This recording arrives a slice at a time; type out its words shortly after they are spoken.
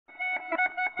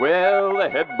Well, the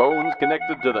head bone's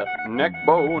connected to the neck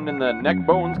bone, and the neck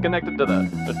bone's connected to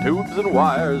the tubes and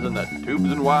wires, and the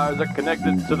tubes and wires are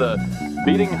connected to the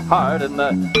beating heart, and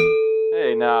the...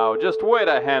 Hey now, just wait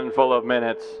a handful of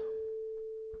minutes.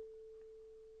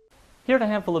 Here at A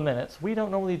Handful of Minutes, we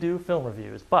don't normally do film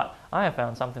reviews, but I have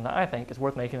found something that I think is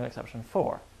worth making an exception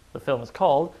for. The film is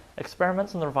called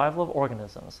Experiments in the Revival of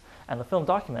Organisms, and the film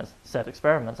documents said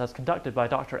experiments as conducted by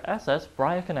Dr. S.S.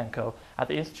 Bryakonenko at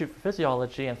the Institute for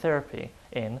Physiology and Therapy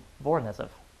in Voronezh.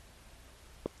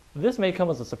 This may come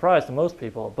as a surprise to most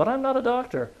people, but I'm not a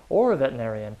doctor, or a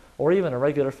veterinarian, or even a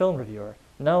regular film reviewer.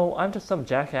 No, I'm just some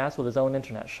jackass with his own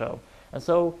internet show, and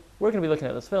so we're going to be looking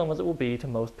at this film as it will be to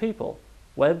most people.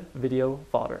 Web video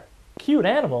fodder. Cute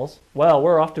animals? Well,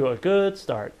 we're off to a good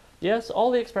start. Yes, all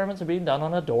the experiments are being done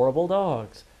on adorable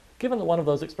dogs. Given that one of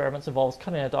those experiments involves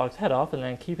cutting a dog's head off and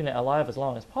then keeping it alive as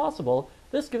long as possible,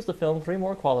 this gives the film 3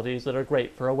 more qualities that are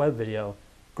great for a web video.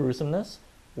 Gruesomeness,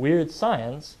 weird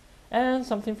science, and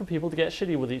something for people to get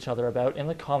shitty with each other about in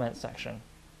the comments section.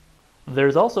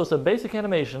 There's also some basic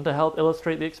animation to help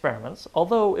illustrate the experiments,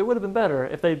 although it would have been better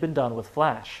if they'd been done with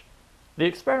Flash. The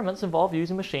experiments involve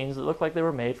using machines that look like they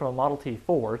were made from a Model T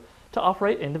Ford to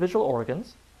operate individual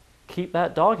organs, keep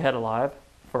that dog head alive,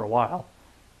 for a while,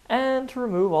 and to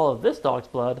remove all of this dog's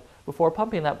blood before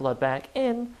pumping that blood back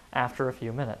in after a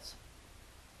few minutes.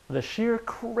 The sheer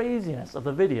craziness of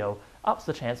the video ups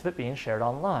the chance of it being shared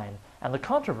online, and the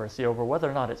controversy over whether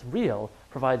or not it's real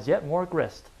provides yet more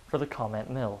grist for the comment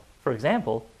mill. For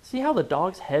example, see how the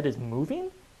dog's head is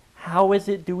moving? How is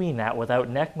it doing that without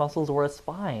neck muscles or a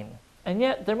spine? And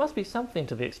yet, there must be something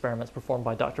to the experiments performed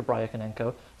by Dr.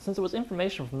 Bryakonenko, since it was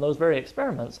information from those very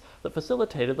experiments that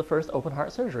facilitated the first open-heart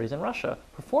surgeries in Russia,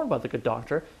 performed by the good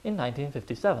doctor in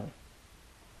 1957.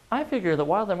 I figure that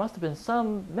while there must have been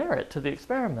some merit to the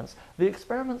experiments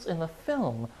in the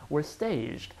film were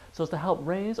staged so as to help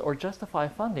raise or justify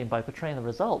funding by portraying the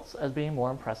results as being more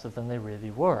impressive than they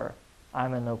really were.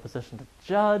 I'm in no position to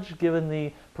judge, given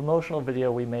the promotional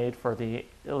video we made for the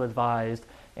ill-advised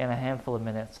in A Handful of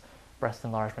Minutes breast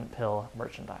enlargement pill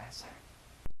merchandise.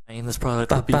 This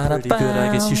product would be pretty good.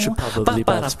 I guess you should probably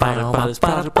buy this product, buy this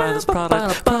product, buy this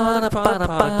product,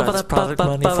 buy this product,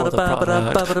 money for the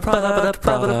product,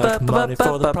 money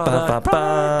for the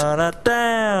product,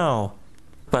 now.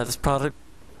 Buy this product.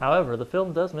 However, the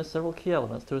film does miss several key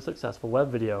elements to a successful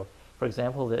web video. For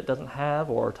example, that it doesn't have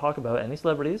or talk about any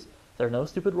celebrities. There are no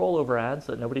stupid rollover ads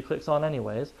that nobody clicks on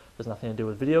anyways. There's nothing to do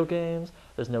with video games.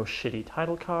 There's no shitty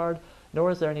title card. Nor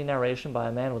is there any narration by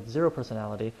a man with 0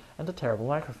 personality and a terrible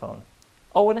microphone.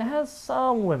 Oh, and it has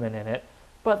some women in it,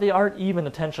 but they aren't even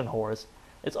attention whores.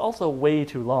 It's also way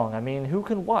too long. I mean, who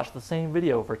can watch the same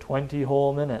video for 20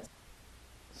 whole minutes?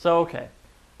 So, okay.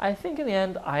 I think in the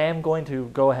end, I am going to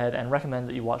go ahead and recommend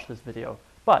that you watch this video.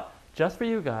 But, just for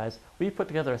you guys, we've put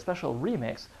together a special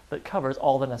remix that covers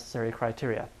all the necessary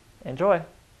criteria. Enjoy!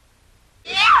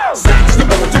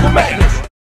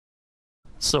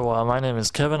 So, my name is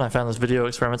Kevin. I found this video,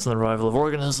 Experiments in the Revival of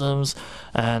Organisms,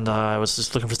 and I was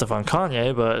just looking for stuff on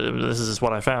Kanye, but this is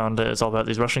what I found. It's all about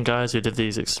these Russian guys who did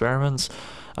these experiments.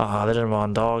 They did them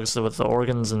on dogs with the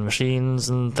organs and machines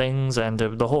and things, and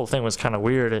the whole thing was kind of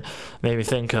weird. It made me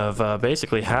think of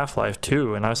basically Half-Life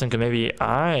 2, and I was thinking maybe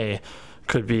I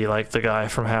could be like the guy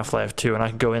from Half-Life 2, and I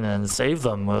could go in and save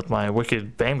them with my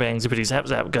wicked bang-bang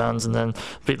zippity-zap-zap guns, and then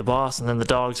beat the boss, and then the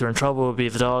dogs who are in trouble would be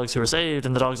the dogs who are saved,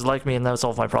 and the dogs would like me, and that would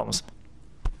solve my problems.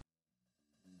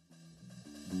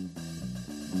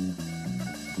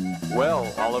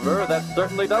 Well, Oliver, that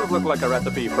certainly does look like a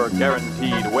recipe for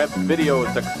guaranteed web video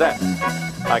success.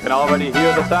 I can already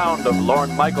hear the sound of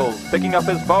Lorne Michaels picking up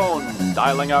his phone,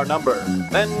 dialing our number,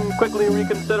 then quickly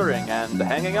reconsidering and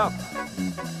hanging up.